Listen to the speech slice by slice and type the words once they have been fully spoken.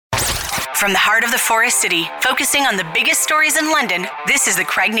From the heart of the Forest City, focusing on the biggest stories in London, this is the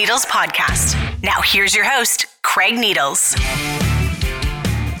Craig Needles Podcast. Now here's your host, Craig Needles.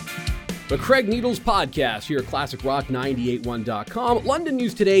 The Craig Needles Podcast here at ClassicRock981.com,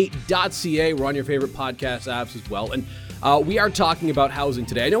 LondonNewsToday.ca. We're on your favorite podcast apps as well. And we are talking about housing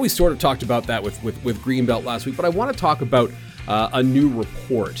today. I know we sort of talked about that with Greenbelt last week, but I want to talk about a new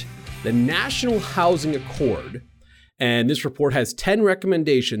report, the National Housing Accord. And this report has 10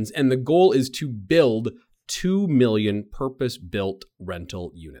 recommendations, and the goal is to build 2 million purpose-built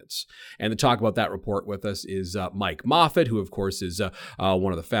rental units. And to talk about that report with us is Mike Moffatt, who of course is a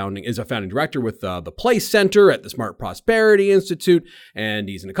founding director with the Place Center at the Smart Prosperity Institute, and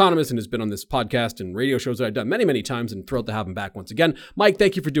he's an economist and has been on this podcast and radio shows that I've done many, many times, and thrilled to have him back once again. Mike,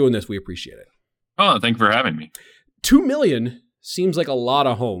 thank you for doing this. We appreciate it. Oh, thank you for having me. 2 million seems like a lot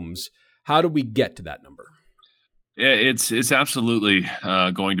of homes. How do we get to that number? It's absolutely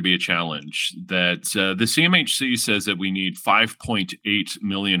going to be a challenge. That the CMHC says that we need 5.8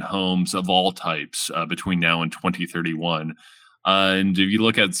 million homes of all types between now and 2031. And if you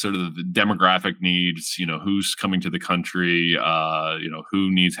look at sort of the demographic needs, who's coming to the country, who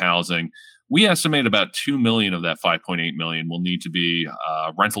needs housing, we estimate about 2 million of that 5.8 million will need to be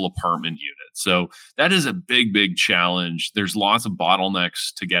rental apartment units. So that is a big, big challenge. There's lots of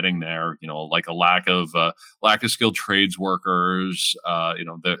bottlenecks to getting there, like a lack of skilled trades workers.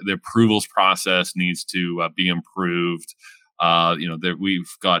 The approvals process needs to be improved. That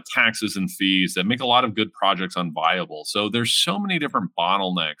we've got taxes and fees that make a lot of good projects unviable. So there's so many different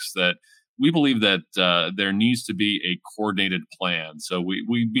bottlenecks that we believe that there needs to be a coordinated plan. So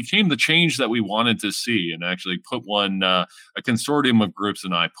we became the change that we wanted to see, and actually put one, a consortium of groups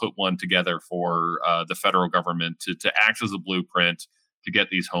and I put one together for the federal government to act as a blueprint to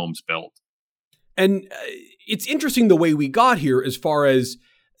get these homes built. And it's interesting the way we got here, as far as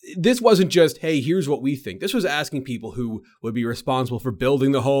this wasn't just, hey, here's what we think. This was asking people who would be responsible for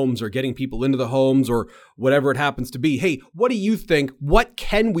building the homes or getting people into the homes or whatever it happens to be. Hey, what do you think? What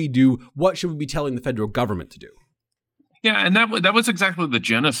can we do? What should we be telling the federal government to do? Yeah, and that was exactly the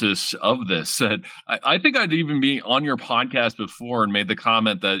genesis of this. I think I'd even be on your podcast before and made the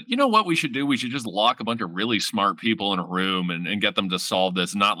comment that, what we should do? We should just lock a bunch of really smart people in a room and get them to solve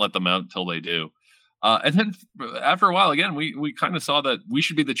this, not let them out until they do. And then after a while, again, we kind of saw that we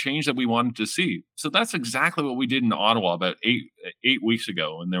should be the change that we wanted to see. So that's exactly what we did in Ottawa about eight weeks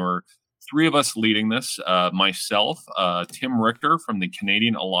ago. And there were three of us leading this, myself, Tim Richter from the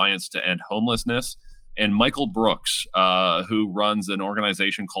Canadian Alliance to End Homelessness, and Michael Brooks, who runs an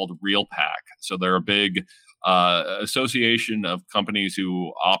organization called RealPAC. So they're a big association of companies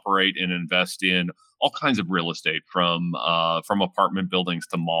who operate and invest in all kinds of real estate, from apartment buildings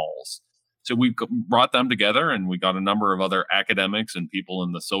to malls. So we brought them together, and we got a number of other academics and people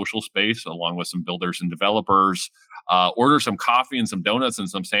in the social space, along with some builders and developers, ordered some coffee and some donuts and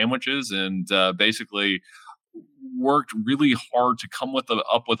some sandwiches, and basically worked really hard to come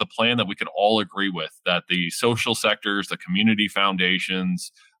up with a plan that we could all agree with, that the social sectors, the community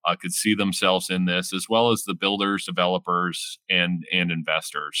foundations could see themselves in this, as well as the builders, developers, and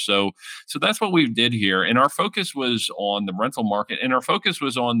investors. So that's what we did here. And our focus was on the rental market, and our focus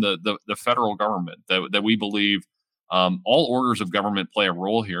was on the federal government, that we believe all orders of government play a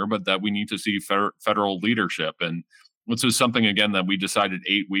role here, but that we need to see federal leadership. And this was something, again, that we decided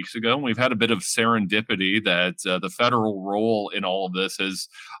 8 weeks ago. And we've had a bit of serendipity that the federal role in all of this has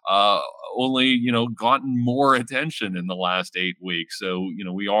only, gotten more attention in the last 8 weeks. So,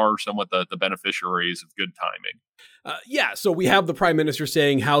 we are somewhat the beneficiaries of good timing. So we have the Prime Minister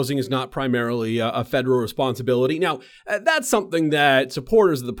saying housing is not primarily a federal responsibility. Now, that's something that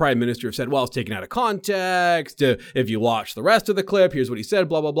supporters of the Prime Minister have said, well, it's taken out of context. If you watch the rest of the clip, here's what he said,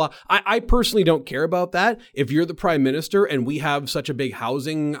 blah, blah, blah. I personally don't care about that. If you're the Prime Minister and we have such a big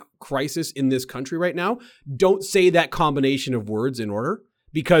housing crisis in this country right now, don't say that combination of words in order,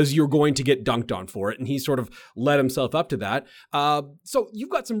 because you're going to get dunked on for it. And he sort of led himself up to that. So you've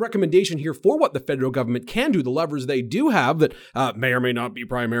got some recommendation here for what the federal government can do, the levers they do have that may or may not be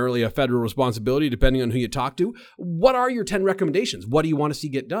primarily a federal responsibility, depending on who you talk to. What are your 10 recommendations? What do you want to see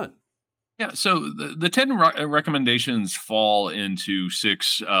get done? Yeah, so the 10 recommendations fall into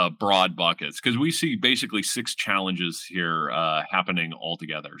six broad buckets, because we see basically six challenges here happening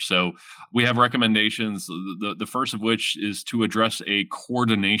altogether. So we have recommendations, the first of which is to address a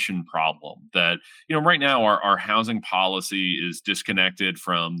coordination problem that, right now our housing policy is disconnected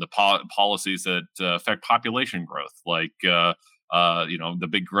from the policies that affect population growth, like the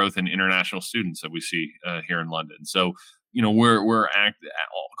big growth in international students that we see here in London. So we're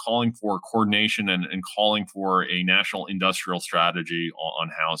calling for coordination and calling for a national industrial strategy on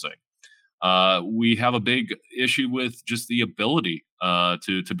housing. We have a big issue with just the ability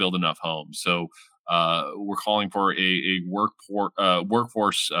to build enough homes. So we're calling for a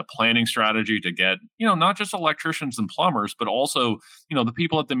workforce planning strategy to get, not just electricians and plumbers, but also, the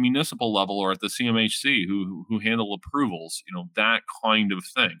people at the municipal level or at the CMHC who handle approvals, that kind of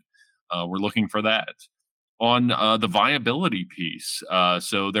thing. We're looking for that. On the viability piece,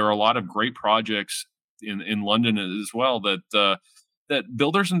 so there are a lot of great projects in London as well that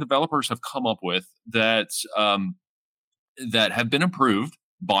builders and developers have come up with that that have been approved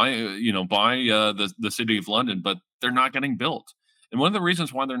by the city of London, but they're not getting built. And one of the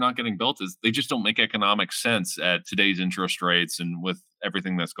reasons why they're not getting built is they just don't make economic sense at today's interest rates and with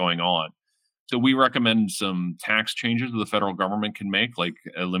everything that's going on. So we recommend some tax changes that the federal government can make, like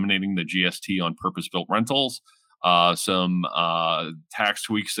eliminating the GST on purpose-built rentals, some tax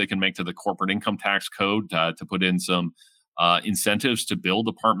tweaks they can make to the corporate income tax code to put in some incentives to build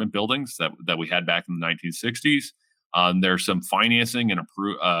apartment buildings that we had back in the 1960s. There's some financing and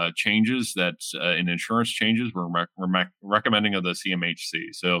changes that in insurance changes we're recommending of the CMHC.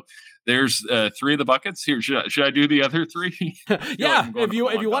 So there's 3 of the buckets here. Should I do the other 3? Yeah, if you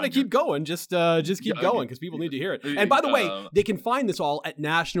want to keep going, just keep going because people need to hear it. And by the way, they can find this all at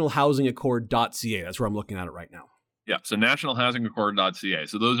nationalhousingaccord.ca. That's where I'm looking at it right now. Yeah, so nationalhousingaccord.ca.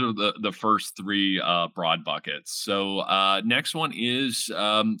 So those are the first 3 broad buckets. So next one is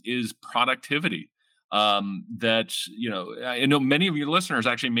productivity. That, I know many of your listeners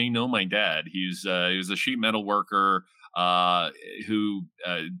actually may know my dad. He was a sheet metal worker who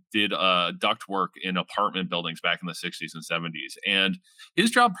did duct work in apartment buildings back in the 60s and 70s. And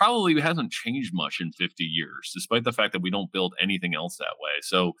his job probably hasn't changed much in 50 years, despite the fact that we don't build anything else that way.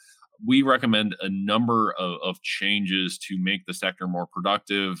 So we recommend a number of changes to make the sector more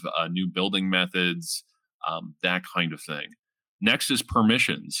productive, new building methods, that kind of thing. Next is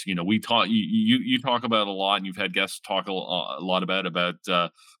permissions. We talk. You talk about a lot, and you've had guests talk a lot about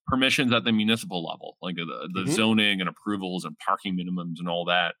permissions at the municipal level, like the zoning and approvals and parking minimums and all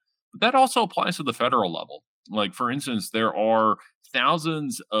that. But that also applies to the federal level. Like, for instance, there are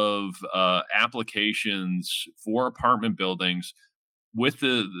thousands of applications for apartment buildings with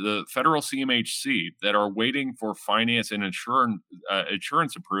the federal CMHC that are waiting for finance and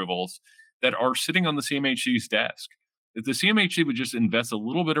insurance approvals that are sitting on the CMHC's desk. If the CMHC would just invest a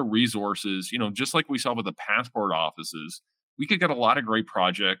little bit of resources, just like we saw with the passport offices, we could get a lot of great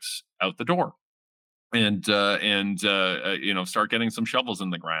projects out the door and start getting some shovels in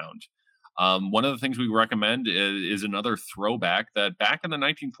the ground. One of the things we recommend is another throwback that back in the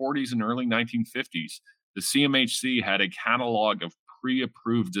 1940s and early 1950s, the CMHC had a catalog of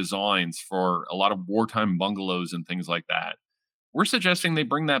pre-approved designs for a lot of wartime bungalows and things like that. We're suggesting they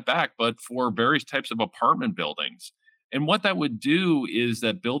bring that back, but for various types of apartment buildings. And what that would do is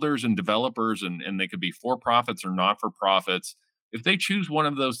that builders and developers, and they could be for-profits or not-for-profits, if they choose one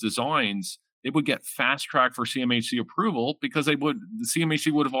of those designs, they would get fast-track for CMHC approval because the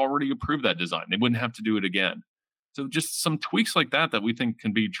CMHC would have already approved that design. They wouldn't have to do it again. So just some tweaks like that we think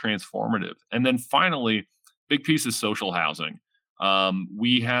can be transformative. And then finally, big piece is social housing.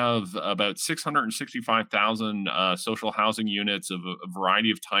 We have about 665,000 social housing units of a variety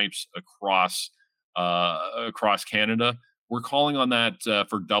of types across Canada. We're calling on that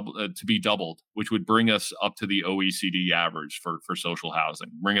to be doubled, which would bring us up to the OECD average for social housing,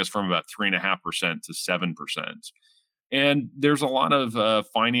 bring us from about 3.5% to 7%. And there's a lot of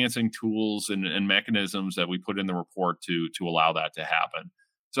financing tools and mechanisms that we put in the report to allow that to happen.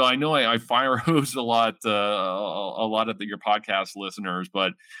 So I know I fire hose a lot at your podcast listeners,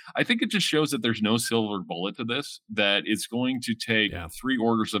 but I think it just shows that there's no silver bullet to this, that it's going to take 3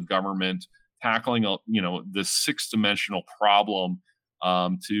 orders of government tackling this 6-dimensional problem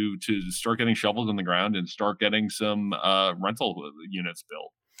to start getting shovels in the ground and start getting some rental units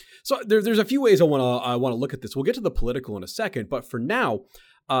built. So there's a few ways I want to look at this. We'll get to the political in a second, but for now,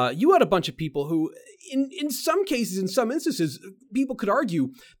 you had a bunch of people who, in some cases, in some instances, people could argue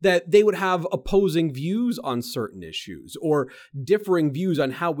that they would have opposing views on certain issues or differing views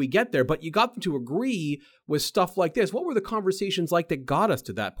on how we get there, but you got them to agree with stuff like this. What were the conversations like that got us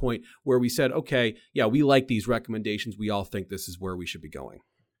to that point where we said, okay, yeah, we like these recommendations. We all think this is where we should be going?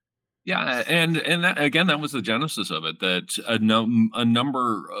 Yeah, and that, again, that was the genesis of it, that a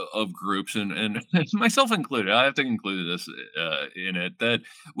number of groups, and myself included, I have to include this in it, that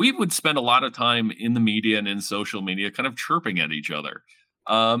we would spend a lot of time in the media and in social media kind of chirping at each other.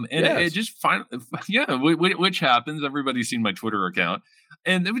 It just which happens. Everybody's seen my Twitter account.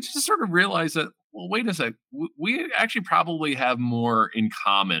 And we just sort of realized that, well, wait a sec, we actually probably have more in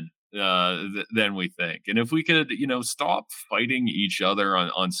common than we think. And if we could, stop fighting each other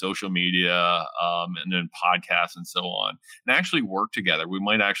on social media, and then podcasts and so on, and actually work together, we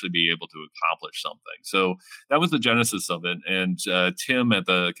might actually be able to accomplish something. So that was the genesis of it. And Tim at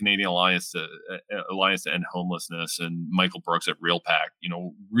the Canadian Alliance to End Homelessness and Michael Brooks at RealPAC,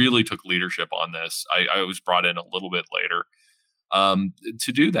 really took leadership on this. I was brought in a little bit later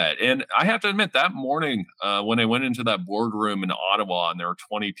to do that. And I have to admit, that morning when I went into that boardroom in Ottawa, and there were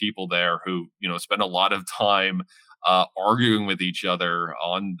 20 people there who, spent a lot of time arguing with each other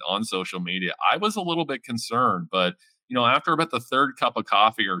on social media, I was a little bit concerned. But after about the third cup of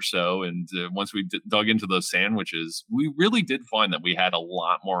coffee or so, and once we dug into those sandwiches, we really did find that we had a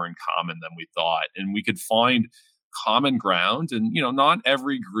lot more in common than we thought, and we could find common ground. And not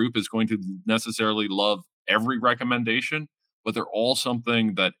every group is going to necessarily love every recommendation, but they're all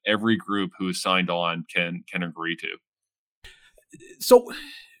something that every group who is signed on can agree to. So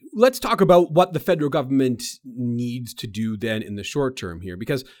let's talk about what the federal government needs to do then in the short term here,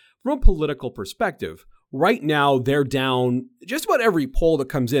 because from a political perspective, right now they're down just about every poll that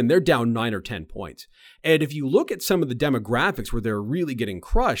comes in, they're down 9 or 10 points. And if you look at some of the demographics where they're really getting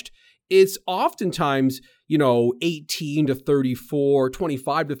crushed, it's oftentimes, 18 to 34,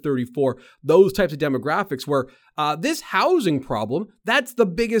 25 to 34, those types of demographics where this housing problem, that's the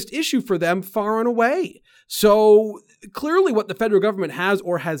biggest issue for them far and away. So clearly what the federal government has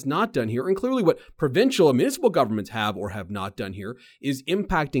or has not done here, and clearly what provincial and municipal governments have or have not done here, is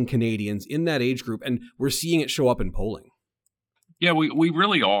impacting Canadians in that age group. And we're seeing it show up in polling. Yeah, we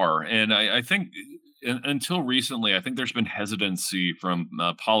really are. And I think until recently, I think there's been hesitancy from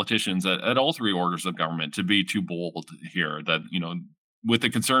politicians at all three orders of government to be too bold here. That, with the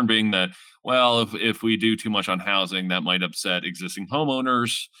concern being that, well, if we do too much on housing, that might upset existing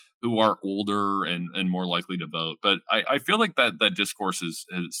homeowners who are older and more likely to vote. But I feel like that discourse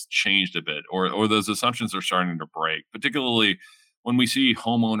has changed a bit, or those assumptions are starting to break, particularly when we see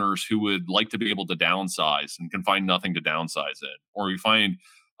homeowners who would like to be able to downsize and can find nothing to downsize in, or we find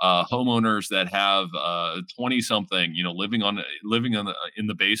homeowners that have 20-something, living in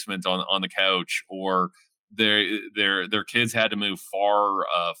the basement on the couch, or their kids had to move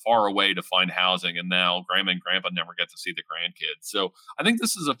far away to find housing, and now grandma and grandpa never get to see the grandkids. So I think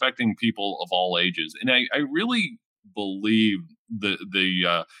this is affecting people of all ages, and I really believe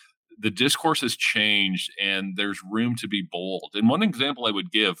the discourse has changed, and there's room to be bold. And one example I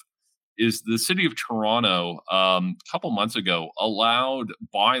would give is the city of Toronto, a couple months ago, allowed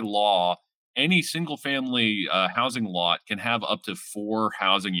by law any single family housing lot can have up to 4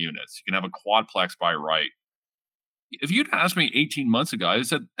 housing units. You can have a quadplex by right. If you'd asked me 18 months ago, I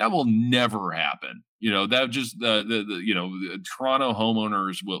said that will never happen. That just the Toronto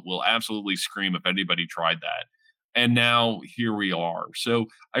homeowners will absolutely scream if anybody tried that. And now here we are. So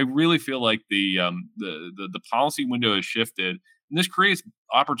I really feel like the policy window has shifted, and this creates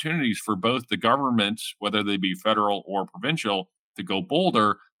opportunities for both the government, whether they be federal or provincial, to go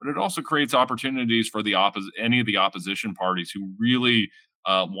bolder. But it also creates opportunities for any of the opposition parties who really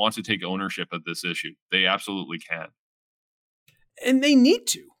want to take ownership of this issue. They absolutely can. And they need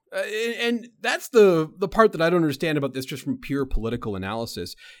to. And that's the part that I don't understand about this, just from pure political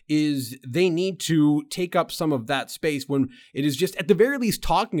analysis, is they need to take up some of that space when it is just at the very least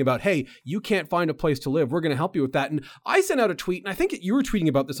talking about, hey, you can't find a place to live. We're going to help you with that. And I sent out a tweet, and I think you were tweeting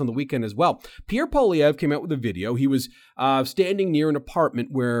about this on the weekend as well. Pierre Poilievre came out with a video. He was standing near an apartment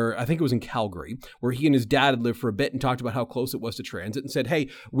where, I think it was in Calgary, where he and his dad had lived for a bit, and talked about how close it was to transit, and said, hey,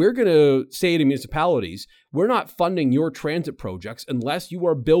 we're going to say to municipalities, we're not funding your transit projects unless you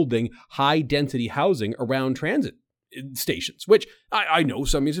are building high-density housing around transit stations, which I know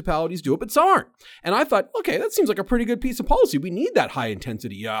some municipalities do it, but some aren't. And I thought, okay, that seems like a pretty good piece of policy. We need that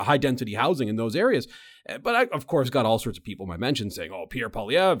high-density housing in those areas. But I, of course, got all sorts of people in my mentions saying, oh, Pierre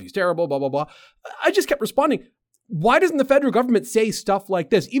Poilievre, he's terrible, blah, blah, blah. I just kept responding, why doesn't the federal government say stuff like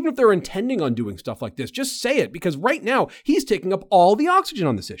this? Even if they're intending on doing stuff like this, just say it, because right now he's taking up all the oxygen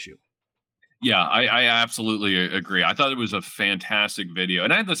on this issue. Yeah, I absolutely agree. I thought it was a fantastic video.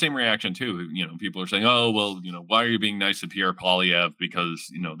 And I had the same reaction too. People are saying, oh, well, why are you being nice to Pierre Poilievre?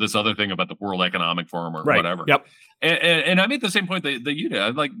 Because, this other thing about the World Economic Forum or whatever. Yep. And I made the same point that you did.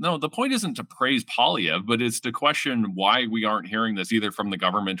 I'm like, no, the point isn't to praise Poilievre, but it's to question why we aren't hearing this either from the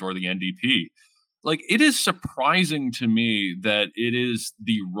government or the NDP. Like, it is surprising to me that it is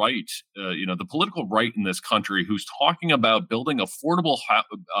the right, the political right in this country who's talking about building affordable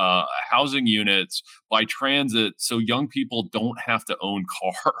housing units by transit so young people don't have to own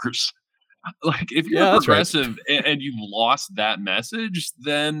cars. Like, if you're Yeah, that's right. progressive and you've lost that message,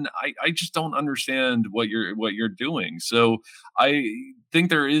 then I just don't understand what you're doing. So I think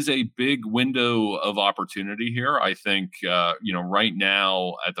there is a big window of opportunity here. I think right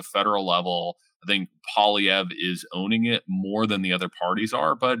now at the federal level, I think Polyev is owning it more than the other parties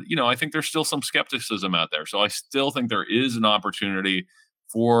are. But I think there's still some skepticism out there. So I still think there is an opportunity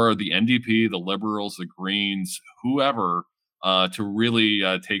for the NDP, the Liberals, the Greens, whoever to really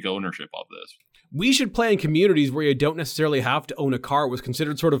take ownership of this. We should play in communities where you don't necessarily have to own a car. It was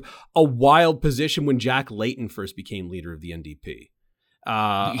considered sort of a wild position when Jack Layton first became leader of the NDP.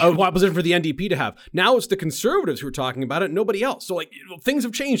 A wild position for the NDP to have. Now it's the Conservatives who are talking about it, nobody else. So things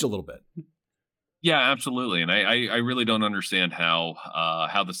have changed a little bit. Yeah, absolutely, and I really don't understand how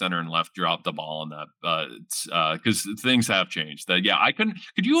the center and left dropped the ball on that, because things have changed. That I couldn't.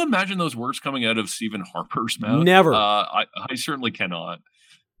 Could you imagine those words coming out of Stephen Harper's mouth? Never. I certainly cannot.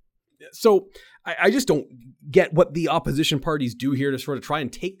 So I just don't get what the opposition parties do here to sort of try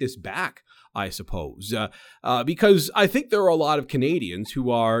and take this back, I suppose, because I think there are a lot of Canadians who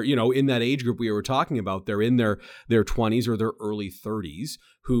are, in that age group we were talking about. They're in their 20s or their early 30s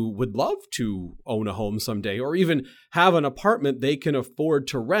who would love to own a home someday, or even have an apartment they can afford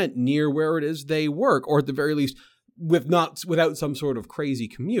to rent near where it is they work, or at the very least without some sort of crazy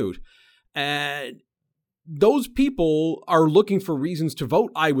commute. And those people are looking for reasons to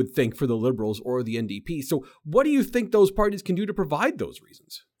vote, I would think, for the Liberals or the NDP. So what do you think those parties can do to provide those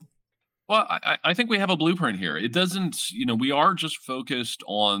reasons? Well, I think we have a blueprint here. It doesn't, we are just focused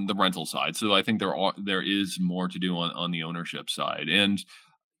on the rental side. So I think there is more to do on the ownership side. And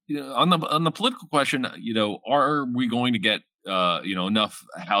on the political question, are we going to get enough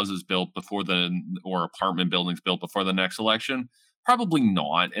houses built or apartment buildings built before the next election? Probably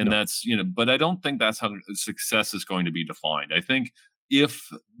not. And No. that's, but I don't think that's how success is going to be defined. I think if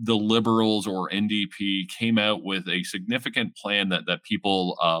the Liberals or NDP came out with a significant plan that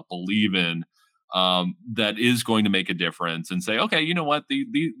people believe in, that is going to make a difference, and say, okay, you know what,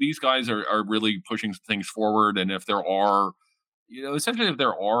 these guys are really pushing things forward. And if there are, essentially, if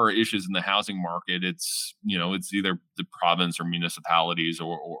there are issues in the housing market, it's either the province or municipalities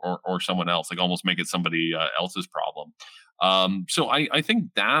or someone else, like almost make it somebody else's problem. So I think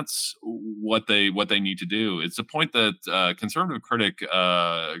that's what they need to do. It's a point that conservative critic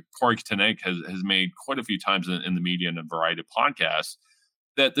Corey Tenake has made quite a few times in the media and a variety of podcasts,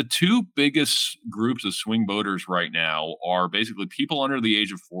 that the two biggest groups of swing voters right now are basically people under the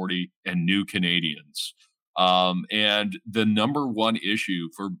age of 40 and new Canadians. And the number one issue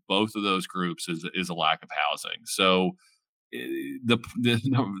for both of those groups is a lack of housing. So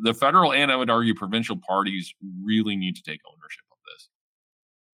the federal, and I would argue provincial parties, really need to take ownership of this.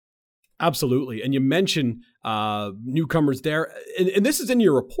 Absolutely. And you mentioned newcomers there. And this is in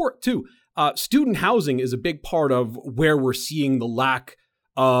your report, too. Student housing is a big part of where we're seeing the lack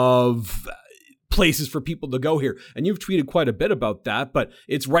of places for people to go here. And you've tweeted quite a bit about that, but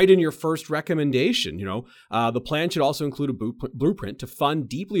it's right in your first recommendation. The plan should also include a blueprint to fund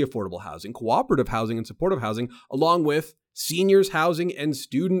deeply affordable housing, cooperative housing, and supportive housing, along with seniors housing and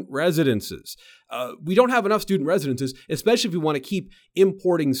student residences. We don't have enough student residences, especially if we want to keep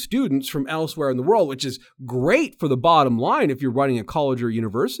importing students from elsewhere in the world, which is great for the bottom line if you're running a college or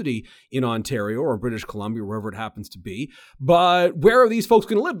university in Ontario or British Columbia, wherever it happens to be. But where are these folks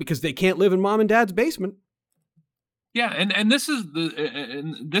going to live? Because they can't live in mom and dad's basement. Yeah, and this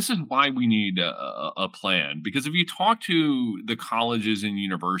is why we need a plan. Because if you talk to the colleges and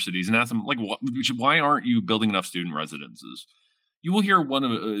universities and ask them, like, why aren't you building enough student residences? You will hear one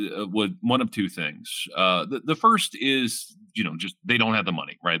of two things. The first is, just they don't have the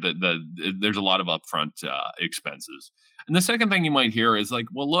money, right? There's a lot of upfront expenses. And the second thing you might hear is like,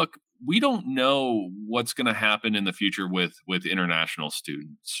 well, look, we don't know what's going to happen in the future with international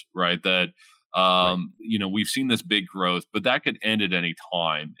students, right? That Right. we've seen this big growth, but that could end at any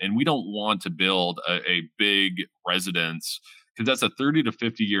time. And we don't want to build a big residence, because that's a 30 to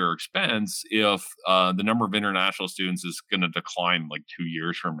 50 year expense if the number of international students is going to decline like 2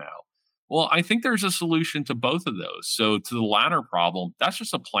 years from now. Well, I think there's a solution to both of those. So to the latter problem, that's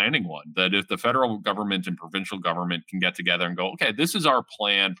just a planning one, that if the federal government and provincial government can get together and go, okay, this is our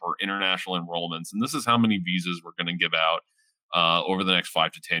plan for international enrollments, and this is how many visas we're going to give out over the next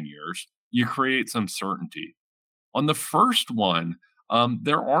 5 to 10 years, you create some certainty. On the first one,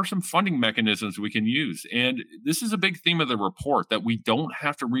 there are some funding mechanisms we can use. And this is a big theme of the report, that we don't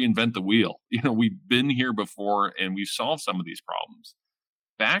have to reinvent the wheel. We've been here before and we've solved some of these problems.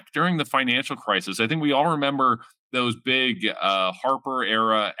 Back during the financial crisis, I think we all remember those big Harper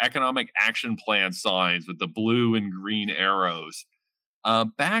era economic action plan signs with the blue and green arrows.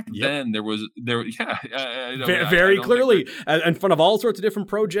 Back Yep. then, yeah, Very I don't think clearly, in front of all sorts of different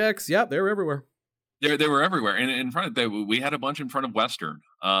projects. Yep, they were everywhere. they were everywhere, and in front of that, we had a bunch in front of Western,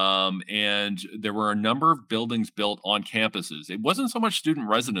 and there were a number of buildings built on campuses. It wasn't so much student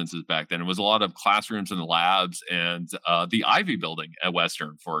residences back then; it was a lot of classrooms and labs, and the Ivy Building at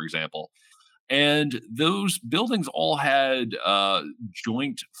Western, for example. And those buildings all had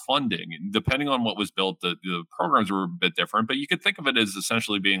joint funding. And depending on what was built, the programs were a bit different, but you could think of it as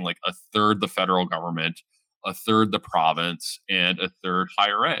essentially being like a third the federal government, a third the province, and a third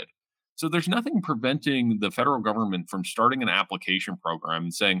higher ed. So there's nothing preventing the federal government from starting an application program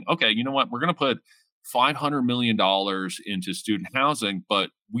and saying, okay, you know what, we're going to put $500 million into student housing,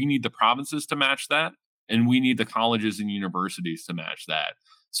 but we need the provinces to match that, and we need the colleges and universities to match that.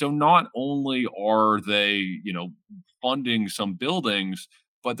 So not only are they, funding some buildings,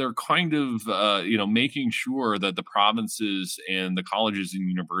 but they're kind of, making sure that the provinces and the colleges and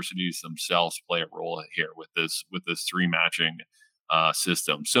universities themselves play a role here with this three matching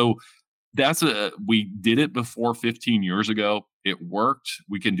system. So we did it before 15 years ago. It worked.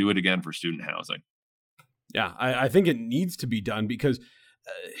 We can do it again for student housing. Yeah, I think it needs to be done because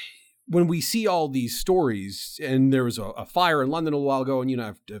when we see all these stories, and there was a fire in London a while ago, and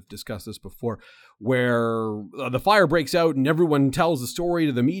I've discussed this before, where the fire breaks out and everyone tells the story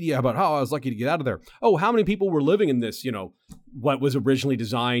to the media about how I was lucky to get out of there. Oh, how many people were living in this, what was originally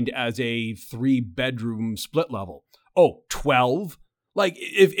designed as a 3-bedroom split level? Oh, 12? Like,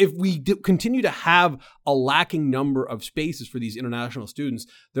 if we continue to have a lacking number of spaces for these international students,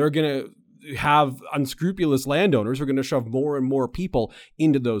 they're going to have unscrupulous landowners who are going to shove more and more people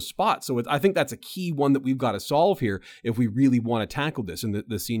into those spots. So I think that's a key one that we've got to solve here if we really want to tackle this, and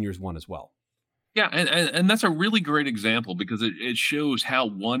the seniors one as well. Yeah, and that's a really great example because it shows how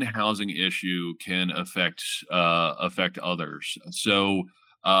one housing issue can affect others. So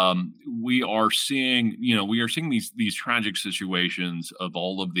we are seeing these tragic situations of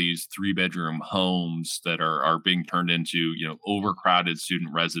all of these 3-bedroom homes that are being turned into overcrowded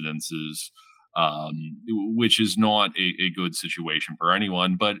student residences, which is not a good situation for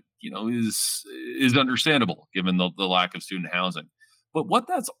anyone, but is understandable given the lack of student housing. But what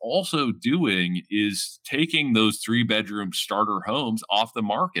that's also doing is taking those 3-bedroom starter homes off the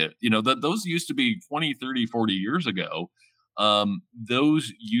market. Those used to be 20, 30, 40 years ago.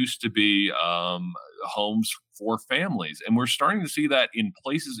 Those used to be homes for families. And we're starting to see that in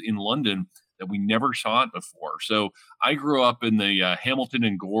places in London that we never saw it before. So I grew up in the Hamilton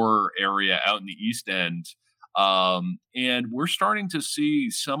and Gore area out in the East End. And we're starting to see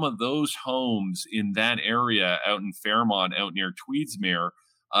some of those homes in that area out in Fairmont, out near Tweedsmuir,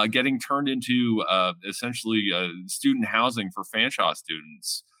 getting turned into essentially student housing for Fanshawe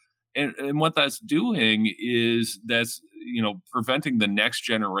students. And what that's doing is that's preventing the next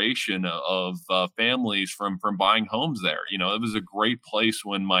generation of families from buying homes there. It was a great place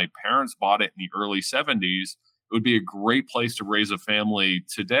when my parents bought it in the early 70s. It would be a great place to raise a family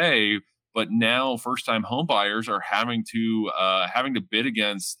today. But now first-time home buyers are having to bid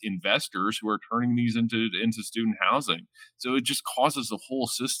against investors who are turning these into student housing. So it just causes the whole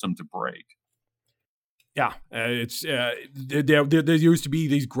system to break. Yeah, it's there used to be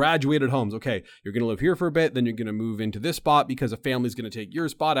these graduated homes. Okay, you're going to live here for a bit, then you're going to move into this spot because a family's going to take your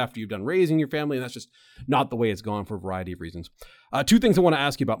spot after you've done raising your family, and that's just not the way it's gone for a variety of reasons. Two things I want to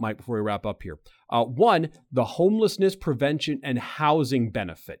ask you about, Mike, before we wrap up here. One, the homelessness prevention and housing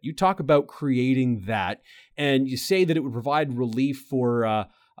benefit. You talk about creating that, and you say that it would provide relief for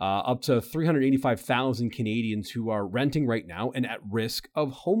up to 385,000 Canadians who are renting right now and at risk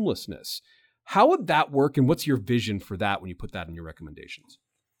of homelessness. How would that work, and what's your vision for that when you put that in your recommendations?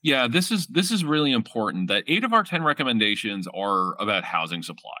 Yeah, this is really important. That 8 of our 10 recommendations are about housing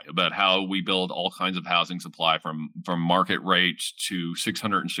supply, about how we build all kinds of housing supply from market rates to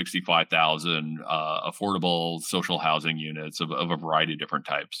 665,000 affordable social housing units of a variety of different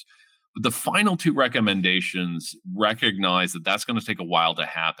types. But the final 2 recommendations recognize that that's going to take a while to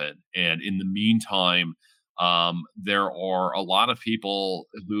happen, and in the meantime, there are a lot of people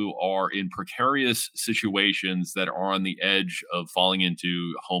who are in precarious situations that are on the edge of falling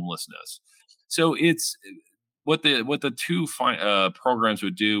into homelessness. So it's what the 2 programs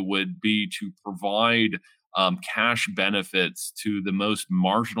would do would be to provide cash benefits to the most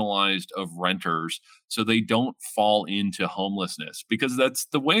marginalized of renters so they don't fall into homelessness, because that's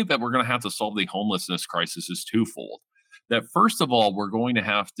the way that we're going to have to solve the homelessness crisis is twofold. That first of all, we're going to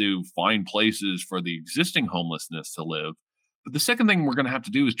have to find places for the existing homelessness to live. But the second thing we're going to have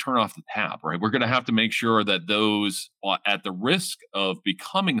to do is turn off the tap, right? We're going to have to make sure that those at the risk of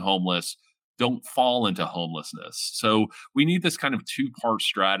becoming homeless don't fall into homelessness. So we need this kind of two-part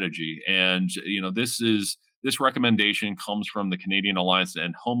strategy. And, this recommendation comes from the Canadian Alliance to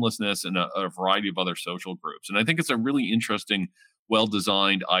End Homelessness and a variety of other social groups. And I think it's a really interesting,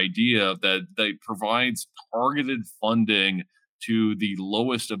 well-designed idea that provides targeted funding to the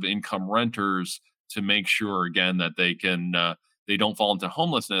lowest of income renters to make sure, again, that they don't fall into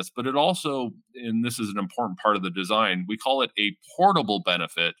homelessness. But it also, and this is an important part of the design, we call it a portable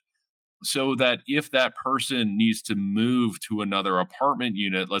benefit, so that if that person needs to move to another apartment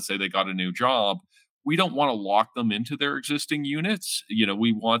unit, let's say they got a new job, we don't want to lock them into their existing units.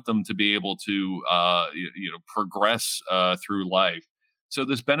 We want them to be able to, progress through life. So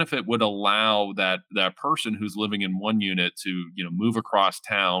this benefit would allow that person who's living in one unit to, move across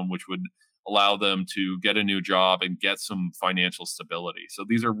town, which would allow them to get a new job and get some financial stability. So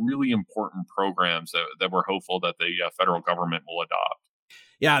these are really important programs that we're hopeful that the federal government will adopt.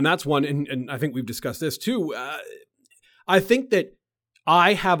 Yeah, and that's one, and I think we've discussed this too. I think that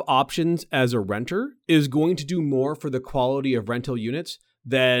I have options as a renter is going to do more for the quality of rental units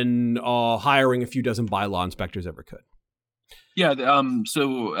than hiring a few dozen bylaw inspectors ever could. Yeah.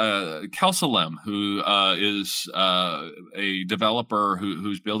 So Kel Salem, who is a developer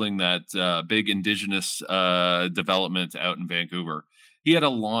who's building that big Indigenous development out in Vancouver, he had a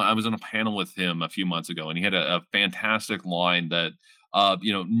line. I was on a panel with him a few months ago, and he had a fantastic line that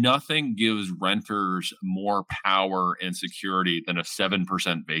nothing gives renters more power and security than a 7%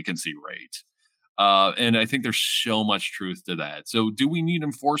 vacancy rate. And I think there's so much truth to that. So do we need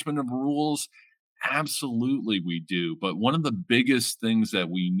enforcement of rules? Absolutely, we do. But one of the biggest things that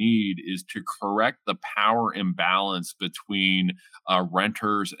we need is to correct the power imbalance between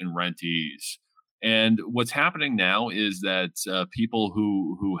renters and rentees. And what's happening now is that people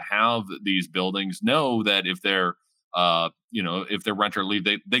who have these buildings know that if their renter leave,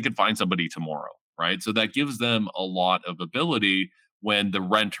 they could find somebody tomorrow, right? So that gives them a lot of ability when the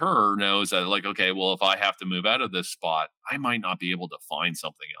renter knows that, like, okay, well, if I have to move out of this spot, I might not be able to find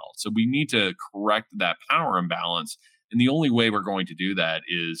something else. So we need to correct that power imbalance. And the only way we're going to do that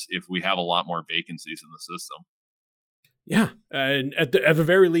is if we have a lot more vacancies in the system. Yeah. And at the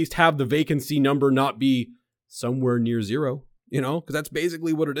very least, have the vacancy number not be somewhere near zero, because that's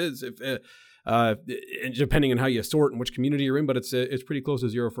basically what it is. If depending on how you sort and which community you're in, but it's pretty close to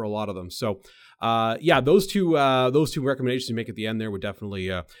zero for a lot of them. So, those two recommendations you make at the end there would definitely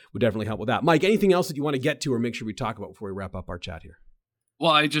help with that. Mike, anything else that you want to get to or make sure we talk about before we wrap up our chat here?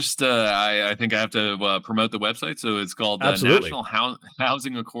 Well, I just I think I have to promote the website. So it's called National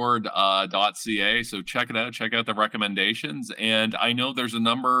Housing Accord.ca. So check it out. Check out the recommendations. And I know there's a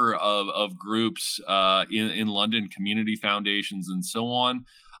number of groups in London, community foundations, and so on.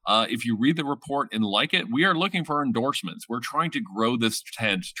 If you read the report and like it, we are looking for endorsements. We're trying to grow this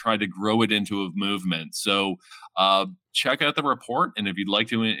tent, try to grow it into a movement. So check out the report. And if you'd like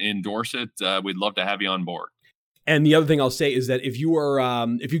to endorse it, we'd love to have you on board. And the other thing I'll say is that if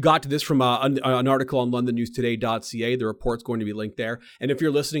you got to this from an article on londonnewstoday.ca, the report's going to be linked there. And if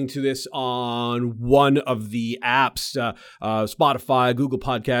you're listening to this on one of the apps, Spotify, Google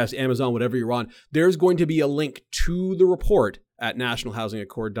Podcasts, Amazon, whatever you're on, there's going to be a link to the report at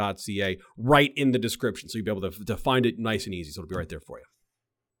nationalhousingaccord.ca right in the description. So you'll be able to find it nice and easy. So it'll be right there for you.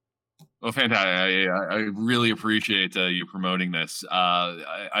 Well, fantastic. I really appreciate you promoting this.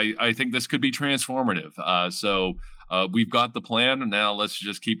 I think this could be transformative. So we've got the plan, and now let's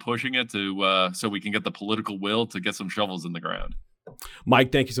just keep pushing it so we can get the political will to get some shovels in the ground.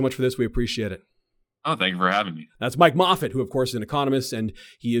 Mike, thank you so much for this. We appreciate it. Oh, thank you for having me. That's Mike Moffatt, who, of course, is an economist, and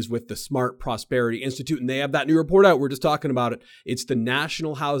he is with the Smart Prosperity Institute, and they have that new report out. We're just talking about it. It's the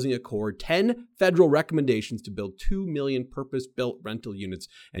National Housing Accord, 10 federal recommendations to build 2 million purpose-built rental units,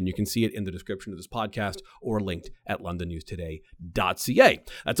 and you can see it in the description of this podcast or linked at londonnewstoday.ca.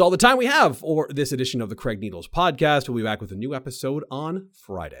 That's all the time we have for this edition of the Craig Needles Podcast. We'll be back with a new episode on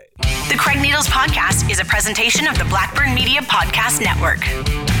Friday. The Craig Needles Podcast is a presentation of the Blackburn Media Podcast Network.